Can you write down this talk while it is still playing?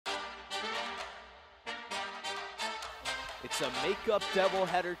It's a makeup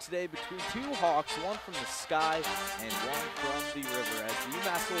doubleheader today between two Hawks, one from the sky and one from the river, as the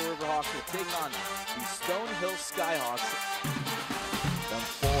UMass Lowell Riverhawks will take on the Stonehill Skyhawks. Done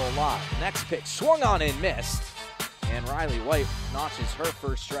full a lot. Next pitch swung on and missed, and Riley White notches her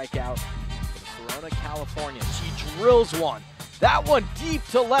first strikeout for Corona, California. She drills one. That one deep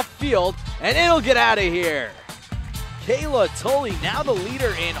to left field, and it'll get out of here. Kayla Tully, now the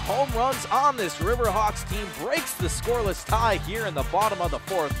leader in home runs on this Riverhawks team, breaks the scoreless tie here in the bottom of the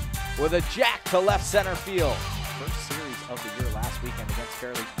fourth with a jack to left center field. First series of the year last weekend against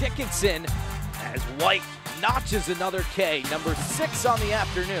Fairleigh Dickinson, as White notches another K, number 6 on the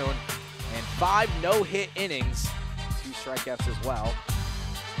afternoon, and 5 no-hit innings, 2 strikeouts as well.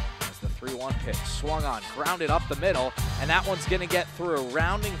 As the 3-1 pitch swung on, grounded up the middle, and that one's gonna get through.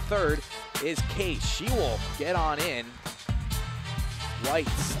 Rounding third is Case. She will get on in. White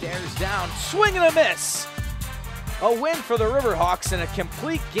stares down, swing and a miss. A win for the Riverhawks and a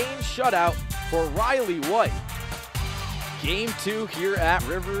complete game shutout for Riley White. Game 2 here at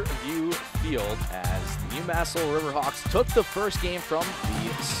Riverview Field, as the UMass Lowell Riverhawks took the first game from the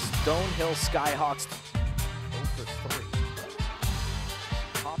Stonehill Skyhawks 0-for-3.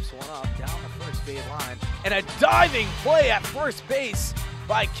 Pops one up down the first base line, and a diving play at first base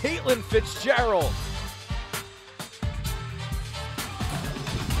by Caitlin Fitzgerald.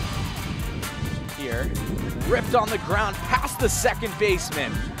 Here, ripped on the ground past the second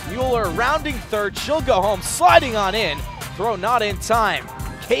baseman. Mueller rounding third, she'll go home, sliding on in, throw not in time.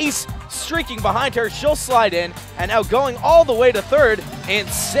 Case streaking behind her, she'll slide in, and now going all the way to third, and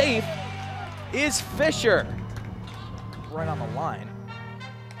safe is Fisher. Right on the line.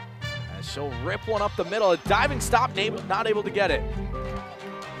 As she'll rip one up the middle, a diving stop, not able to get it.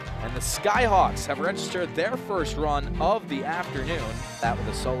 And the Skyhawks have registered their first run of the afternoon. That with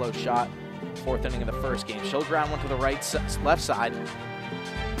a solo shot, 4th inning of the first game. She'll ground one to the left side.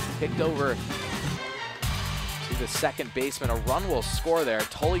 Picked over to the second baseman. A run will score there.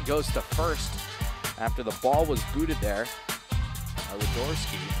 Tully goes to first after the ball was booted there by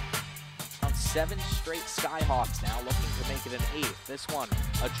Wadorski. On 7 straight Skyhawks now, looking to make it an 8th. This one,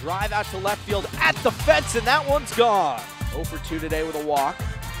 a drive out to left field at the fence, and that one's gone. 0-for-2 today with a walk.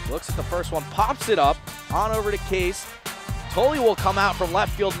 Looks at the first one, pops it up, on over to Case. Tully will come out from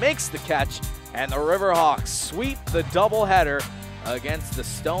left field, makes the catch, and the Riverhawks sweep the doubleheader against the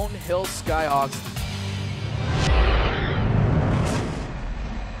Stonehill Skyhawks.